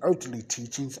Jesus' earthly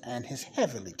teachings and his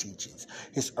heavenly teachings.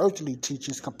 His earthly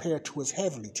teachings compared to his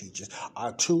heavenly teachings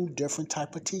are two different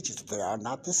type of teachings. They are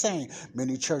not the same.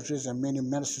 Many churches and many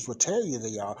ministers will tell you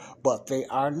they are, but they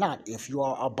are not if you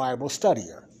are a Bible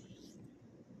studier.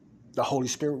 The Holy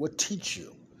Spirit will teach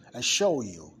you and show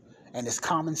you, and it's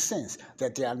common sense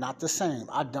that they are not the same.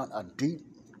 I've done a deep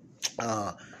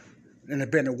and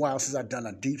it's been a while since I've done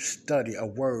a deep study, a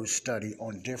word study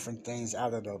on different things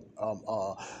out of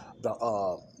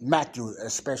the Matthew,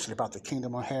 especially about the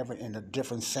kingdom of heaven and the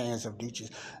different sayings of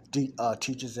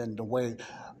teachers and the way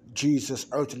Jesus'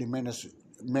 earthly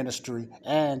ministry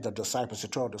and the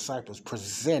 12 disciples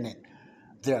presented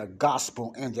their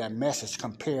gospel and their message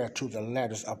compared to the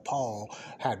letters of Paul,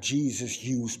 how Jesus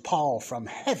used Paul from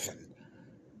heaven.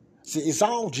 See, it's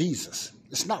all Jesus.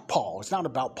 It's not Paul. It's not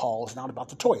about Paul. It's not about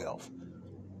the 12.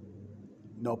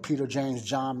 Peter, James,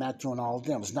 John, Matthew, and all of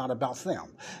them. It's not about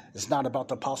them. It's not about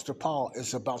the Apostle Paul.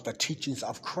 It's about the teachings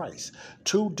of Christ.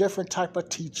 Two different type of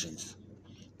teachings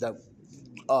that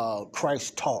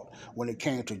Christ taught when it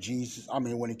came to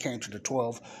when it came to the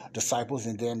 12 disciples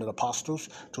and then the apostles,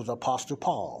 to the Apostle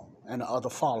Paul and the other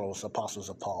followers, apostles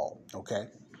of Paul. Okay?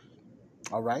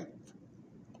 All right?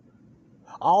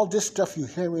 All this stuff you're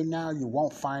hearing now, you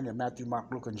won't find in Matthew,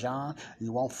 Mark, Luke, and John.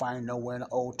 You won't find nowhere in the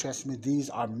Old Testament.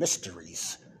 These are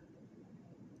mysteries.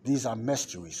 These are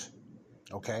mysteries.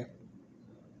 Okay?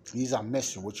 These are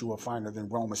mysteries, which you will find in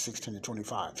Romans 16 and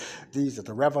 25. These are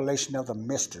the revelation of the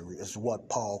mystery, is what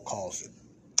Paul calls it.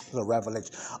 The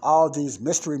revelation. All these,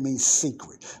 mystery means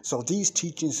secret. So these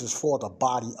teachings is for the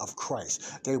body of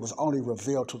Christ. They was only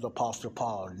revealed to the Apostle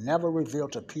Paul, never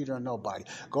revealed to Peter or nobody.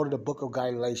 Go to the book of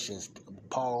Galatians.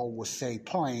 Paul will say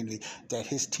plainly that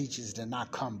his teachings did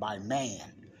not come by man,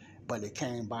 but it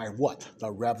came by what?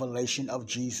 The revelation of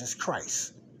Jesus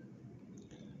Christ.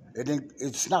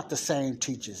 It's not the same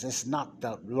teachings. It's not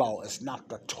the law. It's not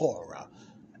the Torah.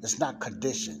 It's not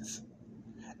conditions.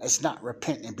 It's not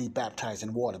repent and be baptized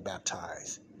and water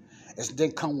baptized. It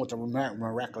didn't come with a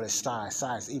miraculous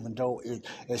signs, even though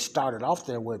it started off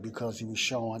that way because he was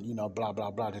showing, blah,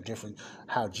 blah, blah, the different,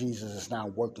 how Jesus is now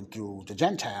working through the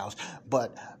Gentiles.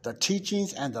 But the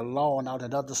teachings and the law and all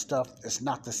that other stuff is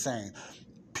not the same.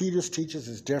 Peter's teachings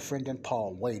is different than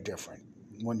Paul, way different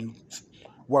when you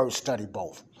word study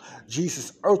both.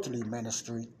 Jesus' earthly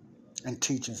ministry and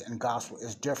teachings and gospel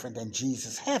is different than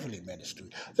Jesus' heavenly ministry,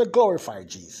 the glorified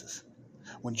Jesus.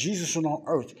 When Jesus was on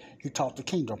earth, he taught the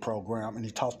kingdom program and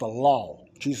he taught the law.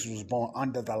 Jesus was born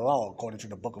under the law, according to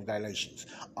the book of Galatians.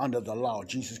 Under the law,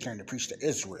 Jesus came to preach to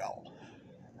Israel.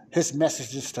 His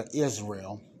messages to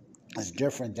Israel is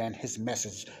different than his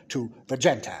message to the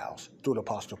Gentiles through the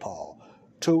Apostle Paul.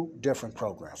 Two different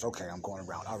programs. Okay, I'm going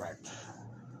around. All right.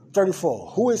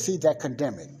 34. Who is he that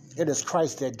condemneth? It is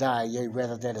Christ that died, yea,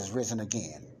 rather that is risen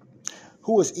again.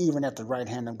 Who is even at the right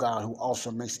hand of God, who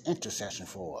also makes intercession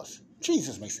for us?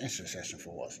 Jesus makes intercession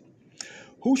for us.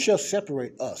 Who shall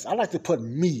separate us? I like to put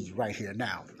me right here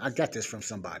now. I got this from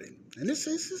somebody, and this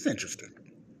is interesting.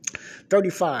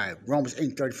 35, Romans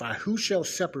 8:35. Who shall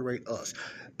separate us?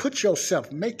 Put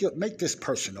yourself, make this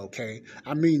personal, okay?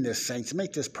 I mean this, saints.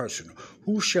 Make this personal.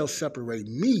 Who shall separate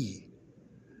me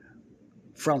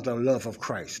from the love of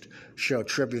Christ? Shall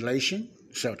tribulation,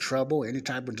 shall trouble, any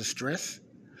type of distress,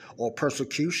 or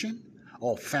persecution,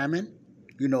 or famine?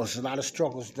 There's a lot of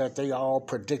struggles that they are all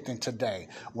predicting today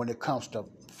when it comes to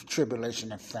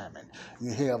tribulation and famine.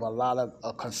 You hear of a lot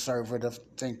of conservative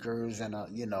thinkers and,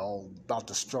 about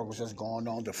the struggles that's going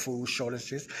on, the food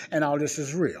shortages, and all this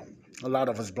is real. A lot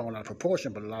of it's blown out of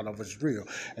proportion, but a lot of it's real.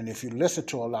 And if you listen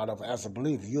to a lot of it as a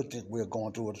believer, you'll think we're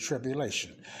going through a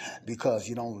tribulation because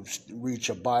you don't read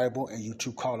your Bible and you're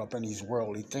too caught up in these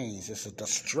worldly things. It's a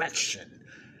distraction.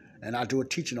 And I do a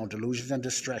teaching on delusions and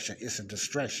distraction. It's a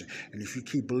distraction. And if you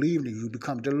keep believing it, you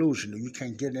become delusional. You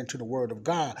can't get into the Word of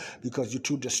God because you're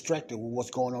too distracted with what's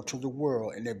going on to the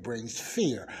world, and it brings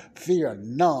fear. Fear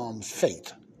numbs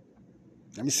faith.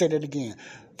 Let me say that again.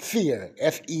 Fear,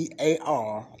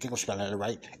 F-E-A-R, I think I'm spelling that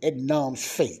right. It numbs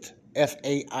faith,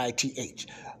 F-A-I-T-H.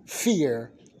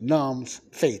 Fear numbs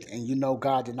faith. And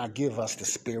God did not give us the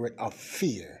spirit of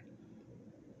fear.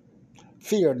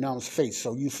 Fear numbs faith.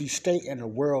 So if you stay in the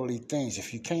worldly things,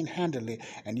 if you can't handle it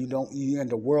and you're in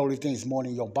the worldly things more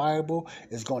than your Bible,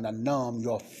 it's going to numb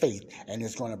your faith and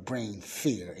it's going to bring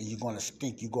fear. And you're going to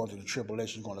think you're going through the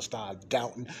tribulation. You're going to start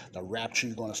doubting the rapture.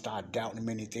 You're going to start doubting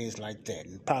many things like that.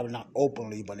 And probably not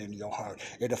openly, but in your heart.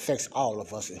 It affects all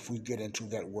of us if we get into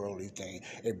that worldly thing.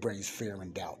 It brings fear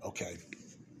and doubt. Okay.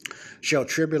 Shall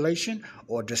tribulation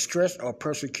or distress or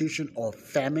persecution or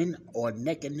famine or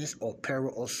nakedness or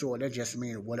peril or sword? That just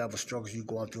means whatever struggles you're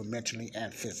going through mentally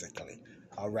and physically.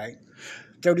 All right.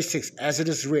 36. As it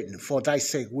is written, for thy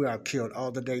sake we are killed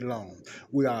all the day long.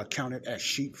 We are accounted as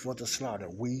sheep for the slaughter.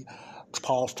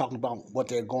 Paul's talking about what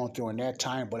they're going through in that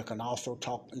time, but it can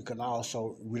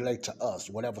also relate to us,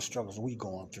 whatever struggles we're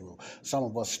going through. Some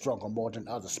of us struggle more than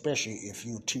others, especially if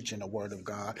you're teaching the Word of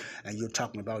God and you're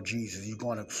talking about Jesus. You're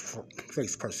going to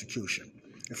face persecution.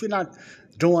 If you're not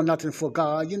doing nothing for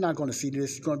God, you're not going to see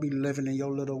this. You're going to be living in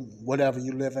your little whatever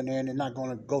you're living in and not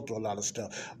going to go through a lot of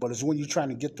stuff. But it's when you're trying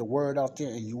to get the word out there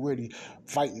and you're really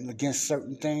fighting against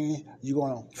certain things, you're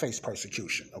going to face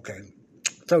persecution, okay?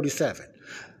 37.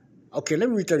 Okay, let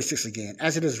me read 36 again.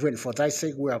 As it is written, for thy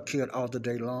sake we are killed all the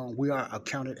day long. We are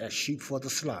accounted as sheep for the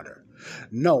slaughter.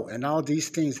 No, and all these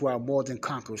things we are more than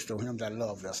conquerors through him that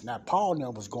loved us. Now, Paul and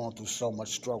them was going through so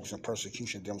much struggles and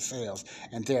persecution themselves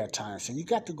in their time. So you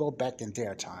got to go back in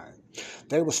their time.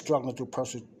 They were struggling through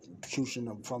persecution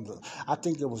from I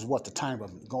think it was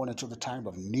going into the time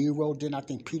of Nero. Then I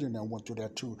think Peter and them went through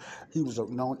that too. He was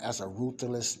known as a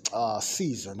ruthless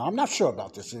Caesar. Now I'm not sure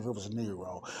about this if it was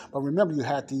Nero, but remember you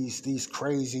had these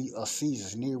crazy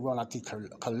Caesars. Nero, and I think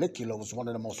Caligula was one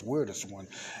of the most weirdest one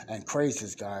and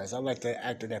craziest guys. I like that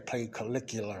actor that played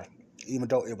Caligula, even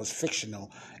though it was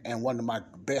fictional, and one of my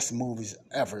best movies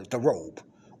ever, The Robe,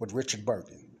 with Richard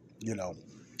Burton.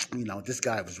 This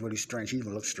guy was really strange. He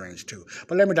even looked strange, too.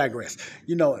 But let me digress.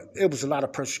 It was a lot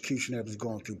of persecution that was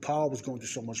going through. Paul was going through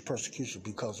so much persecution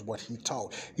because of what he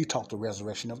taught. He taught the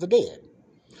resurrection of the dead.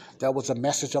 That was a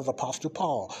message of the Apostle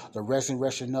Paul, the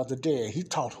resurrection of the dead. He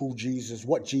taught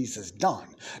what Jesus done,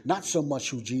 not so much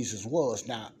who Jesus was.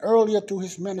 Now, earlier through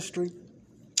his ministry,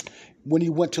 When he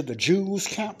went to the Jews'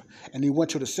 camp and he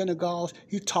went to the synagogues,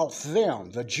 he taught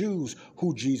them, the Jews,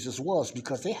 who Jesus was,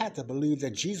 because they had to believe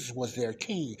that Jesus was their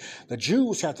king. The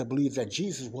Jews had to believe that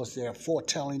Jesus was their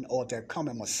foretelling or their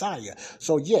coming Messiah.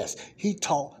 So yes, he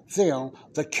taught them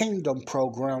the kingdom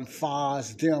program, far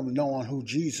as them knowing who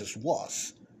Jesus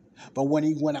was. But when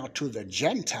he went out to the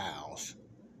Gentiles,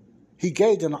 he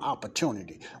gave them an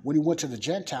opportunity. When he went to the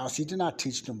Gentiles, he did not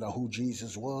teach them who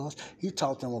Jesus was. He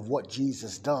taught them of what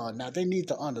Jesus done. Now, they need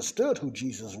to understood who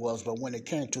Jesus was, but when it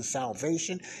came to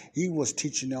salvation, he was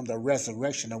teaching them the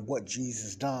resurrection of what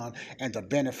Jesus done and the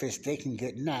benefits they can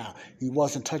get now. He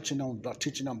wasn't teaching them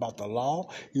about the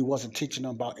law. He wasn't teaching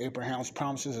them about Abraham's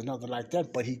promises and nothing like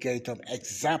that, but he gave them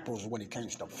examples when it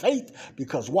comes to faith,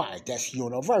 because why? That's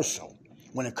universal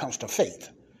when it comes to faith.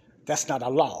 That's not a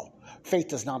law.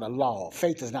 Faith is not a law.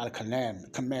 Faith is not a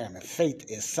commandment. Faith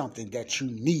is something that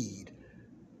you need.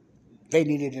 They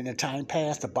needed in the time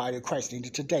past. The body of Christ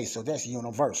needed today. So that's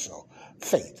universal.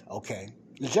 Faith, okay?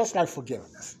 It's just like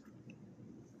forgiveness.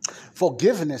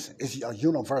 Forgiveness is a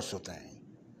universal thing.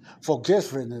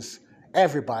 Forgiveness,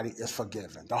 everybody is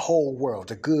forgiven. The whole world,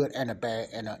 the good and the bad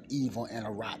and the evil and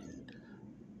the rotten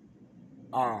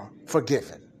are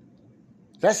forgiven.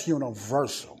 That's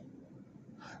universal.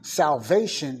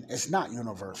 Salvation is not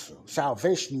universal.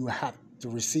 Salvation, you have to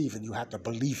receive it. You have to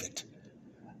believe it.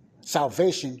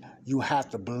 Salvation, you have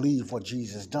to believe what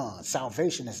Jesus done.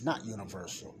 Salvation is not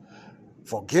universal.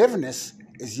 Forgiveness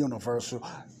is universal.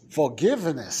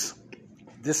 Forgiveness,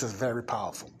 this is very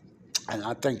powerful. And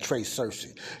I think Trey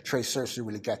Cersei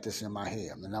really got this in my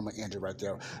head. And I'm going to end it right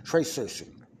there. Trey Cersei.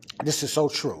 This is so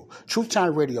true. Truth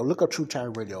Time Radio, look up Truth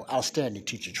Time Radio. Outstanding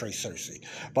teacher, Trey Cersei.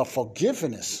 But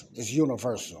forgiveness is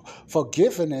universal.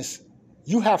 Forgiveness,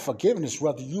 you have forgiveness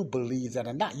whether you believe that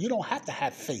or not. You don't have to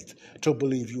have faith to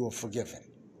believe you are forgiven.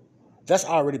 That's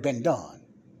already been done.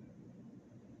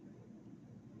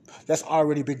 That's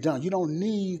already been done. You don't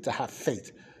need to have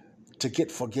faith to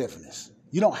get forgiveness.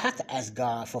 You don't have to ask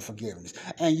God for forgiveness.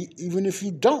 And even if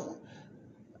you don't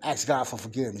ask God for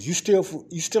forgiveness, you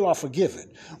still are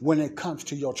forgiven when it comes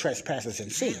to your trespasses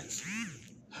and sins.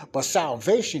 But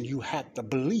salvation, you have to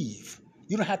believe.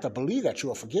 You don't have to believe that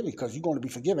you are forgiven, because you're going to be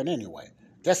forgiven anyway.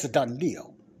 That's a done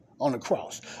deal on the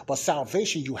cross. But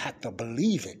salvation, you have to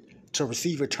believe it. To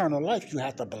receive eternal life, you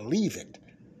have to believe it.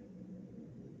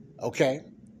 Okay?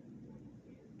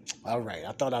 All right.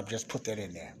 I thought I'd just put that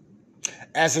in there.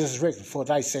 As it is written, for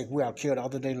thy sake we are killed all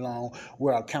the day long,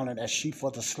 we are counted as sheep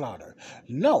for the slaughter.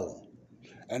 No.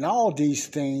 And all these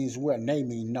things we are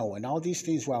naming no. And all these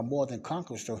things we are more than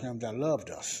conquerors through him that loved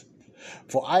us.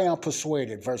 For I am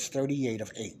persuaded, verse 38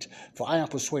 of 8, for I am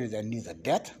persuaded that neither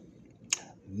death,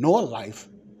 nor life,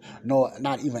 nor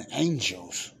not even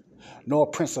angels, nor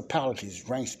principalities,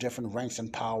 different ranks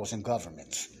and powers and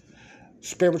governments,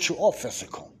 spiritual or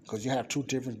physical, because you have two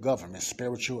different governments,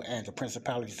 spiritual and the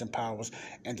principalities and powers,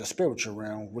 and the spiritual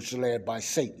realm, which is led by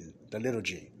Satan, the little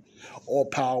g, or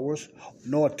powers,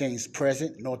 nor things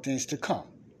present, nor things to come.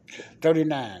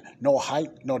 39, no height,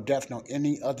 no depth, nor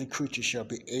any other creature shall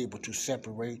be able to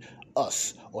separate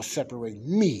us or separate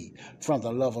me from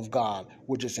the love of God,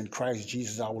 which is in Christ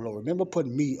Jesus our Lord. Remember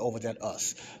putting me over that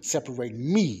us. Separate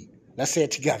me. Let's say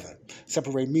it together.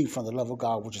 Separate me from the love of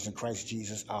God, which is in Christ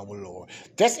Jesus our Lord.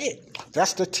 That's it.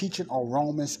 That's the teaching on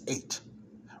Romans 8.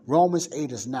 Romans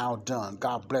 8 is now done.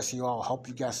 God bless you all. Hope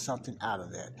you got something out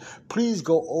of that. Please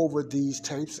go over these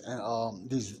tapes and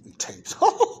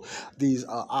these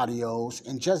audios,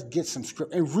 and just get some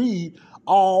script and read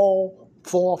all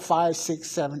 4, 5,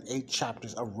 6, 7, 8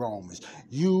 chapters of Romans.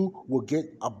 You will get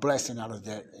a blessing out of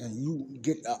that, and you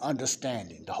get an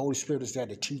understanding. The Holy Spirit is there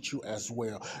to teach you as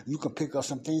well. You can pick up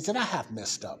some things that I have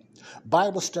messed up.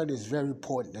 Bible study is very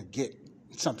important to get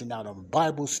something out of them.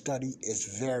 Bible study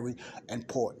is very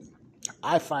important.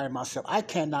 I find myself, I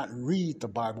cannot read the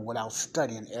Bible without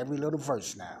studying every little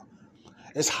verse now.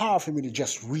 It's hard for me to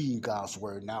just read God's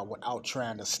word now without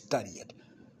trying to study it.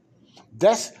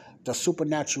 That's the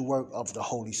supernatural work of the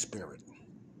Holy Spirit.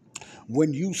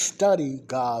 When you study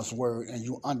God's word and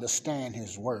you understand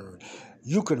his word,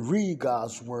 you can read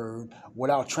God's word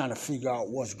without trying to figure out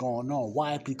what's going on.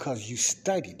 Why? Because you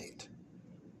studied it.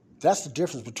 That's the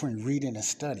difference between reading and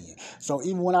studying. So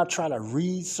even when I try to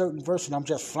read certain verses and I'm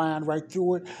just flying right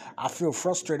through it, I feel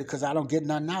frustrated because I don't get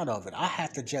nothing out of it. I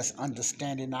have to just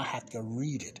understand it, and I have to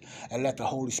read it and let the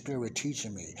Holy Spirit teach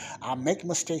me. I make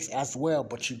mistakes as well,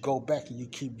 but you go back and you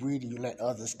keep reading. You let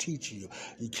others teach you.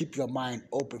 You keep your mind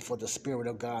open for the Spirit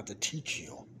of God to teach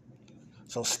you.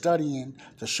 So studying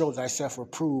to show thyself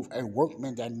approved, a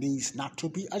workman that needs not to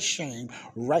be ashamed,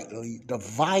 rightly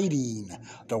dividing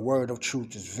the word of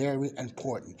truth is very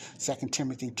important. 2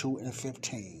 Timothy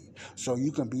 2:15. So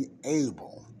you can be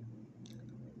able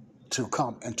to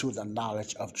come into the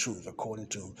knowledge of truth, according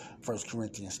to 1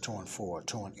 Corinthians 2:4,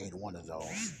 2:8, one of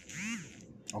those.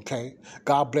 Okay?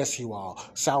 God bless you all.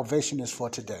 Salvation is for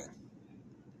today.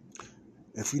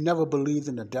 If you never believed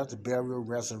in the death, burial,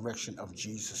 resurrection of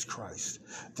Jesus Christ,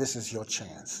 this is your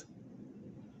chance.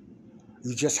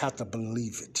 You just have to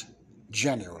believe it,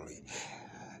 genuinely.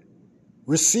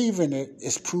 Receiving it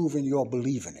is proving you're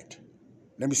believing it.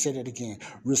 Let me say that again.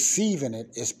 Receiving it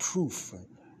is proof.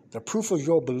 The proof of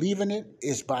your believing it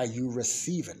is by you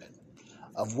receiving it,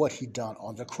 of what he done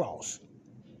on the cross.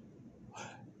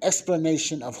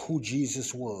 Explanation of who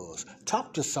Jesus was.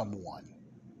 Talk to someone.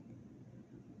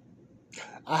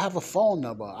 I have a phone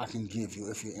number I can give you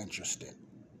if you're interested.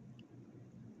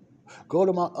 Go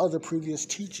to my other previous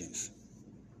teachings.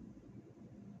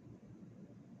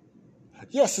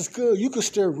 Yes, it's good. You can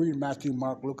still read Matthew,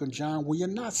 Mark, Luke, and John when you're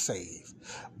not saved.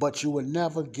 But you will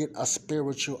never get a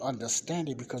spiritual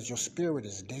understanding because your spirit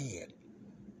is dead.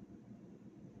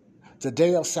 The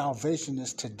day of salvation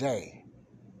is today.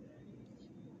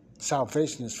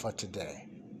 Salvation is for today.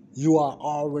 You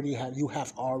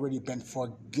have already been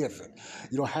forgiven.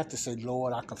 You don't have to say,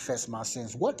 Lord, I confess my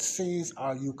sins. What sins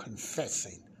are you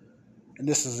confessing? And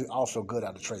this is also good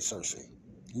out of Trey Cersei.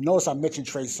 You notice I mentioned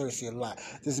Trey Cersei a lot.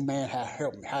 This man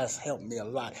has helped me a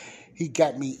lot. He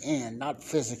got me in, not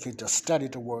physically, to study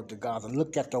the word of God, to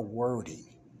look at the wording,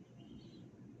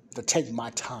 to take my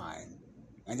time.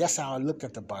 And that's how I look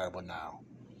at the Bible now.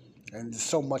 And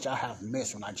so much I have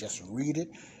missed when I just read it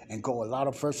and go a lot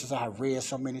of verses I have read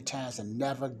so many times and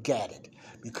never get it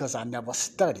because I never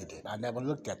studied it. I never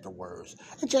looked at the words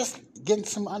and just getting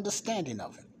some understanding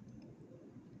of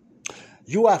it.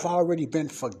 You have already been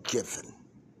forgiven.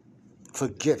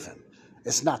 Forgiven.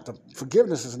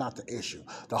 Forgiveness is not the issue.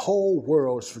 The whole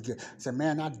world is forgiven. Say,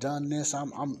 man, I've done this.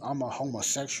 I'm a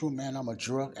homosexual, man. I'm a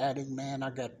drug addict, man.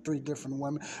 I got 3 different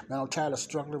women. Man, I'm tired of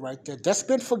struggling right there. That's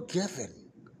been forgiven.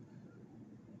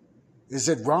 Is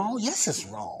it wrong? Yes, it's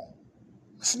wrong.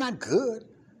 It's not good.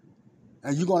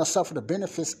 And you're going to suffer the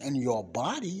benefits in your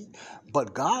body,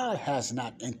 but God has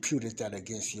not imputed that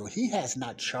against you. He has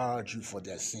not charged you for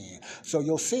that sin. So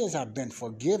your sins have been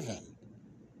forgiven.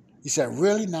 You said,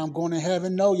 really? Now I'm going to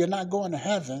heaven? No, you're not going to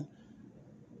heaven.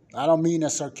 I don't mean that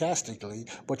sarcastically,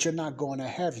 but you're not going to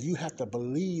heaven. You have to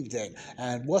believe that.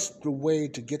 And what's the way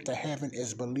to get to heaven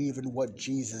is believing what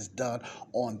Jesus done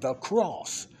on the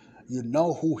cross. You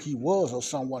know who he was or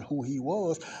someone who he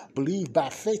was. Believe by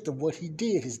faith of what he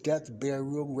did, his death,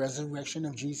 burial, resurrection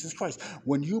of Jesus Christ.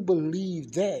 When you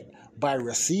believe that by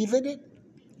receiving it,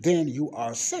 then you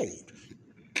are saved.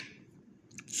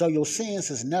 So your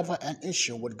sins is never an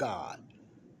issue with God.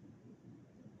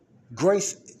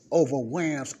 Grace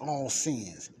overwhelms all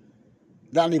sins.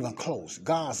 Not even close.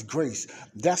 God's grace,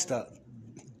 that's the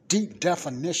deep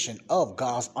definition of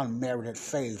God's unmerited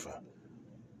favor.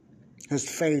 His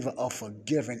favor of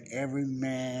forgiving every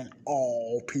man,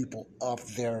 all people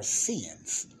of their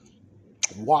sins.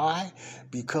 Why?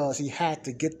 Because he had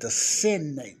to get the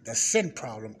sin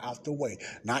problem out the way.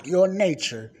 Not your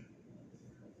nature,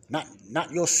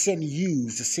 not your sin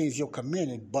used, the sins you're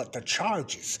committing, but the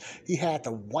charges. He had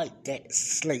to wipe that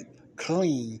slate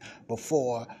clean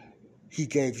before he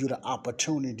gave you the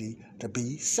opportunity to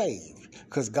be saved.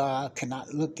 Because God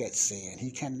cannot look at sin.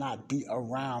 He cannot be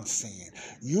around sin.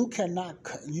 You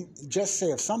just say,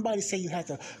 if somebody say you have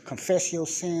to confess your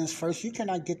sins first, you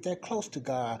cannot get that close to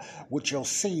God with your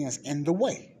sins in the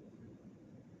way.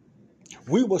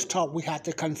 We was taught we had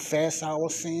to confess our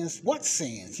sins. What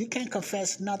sins? You can't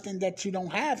confess nothing that you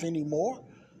don't have anymore.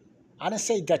 I didn't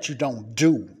say that you don't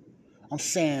do. I'm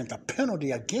saying the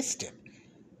penalty against it.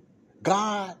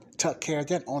 God took care of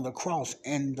that on the cross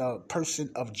in the person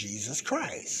of Jesus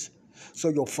Christ. So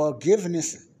your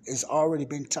forgiveness is already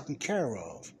been taken care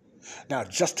of. Now,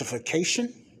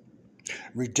 justification,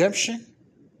 redemption,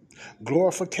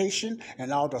 glorification,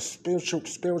 and all the spiritual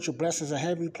blessings in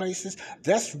heavenly places,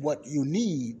 that's what you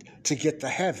need to get to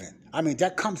heaven. I mean,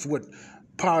 that comes with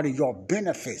part of your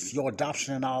benefits, your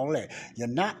adoption and all that. You're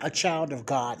not a child of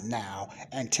God now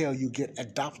until you get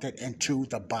adopted into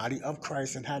the body of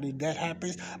Christ. And how did that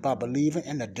happen? By believing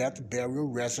in the death, burial,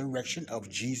 resurrection of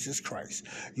Jesus Christ.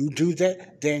 You do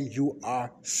that, then you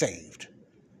are saved.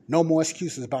 No more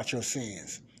excuses about your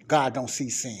sins. God don't see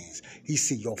sins. He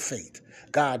see your faith.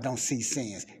 God don't see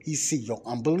sins. He see your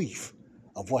unbelief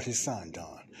of what his son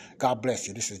done. God bless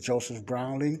you. This is Joseph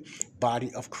Brownlee,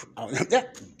 Body of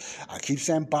I keep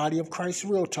saying Body of Christ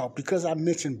Real Talk because I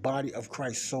mentioned Body of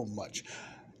Christ so much.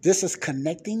 This is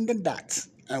connecting the dots,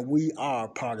 and we are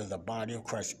part of the body of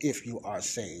Christ if you are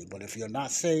saved. But if you're not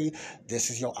saved,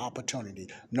 this is your opportunity.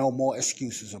 No more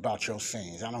excuses about your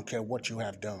sins. I don't care what you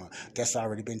have done. That's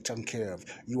already been taken care of.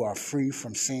 You are free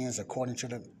from sins according to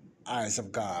the eyes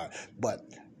of God, but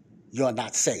you're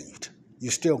not saved.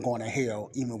 You're still going to hell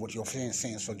even with your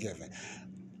sins forgiven.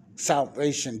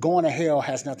 Salvation, going to hell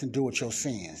has nothing to do with your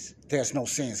sins. There's no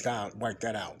sins. God wiped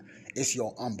that out. It's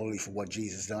your unbelief of what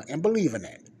Jesus done and believe in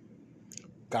that.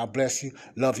 God bless you.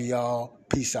 Love you, y'all.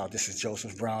 Peace out. This is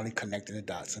Joseph Brownlee, Connecting the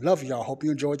Dots. Love you, y'all. Hope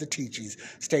you enjoyed the teachings.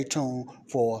 Stay tuned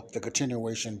for the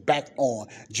continuation back on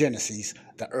Genesis,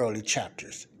 the early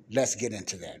chapters. Let's get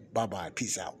into that. Bye-bye.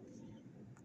 Peace out.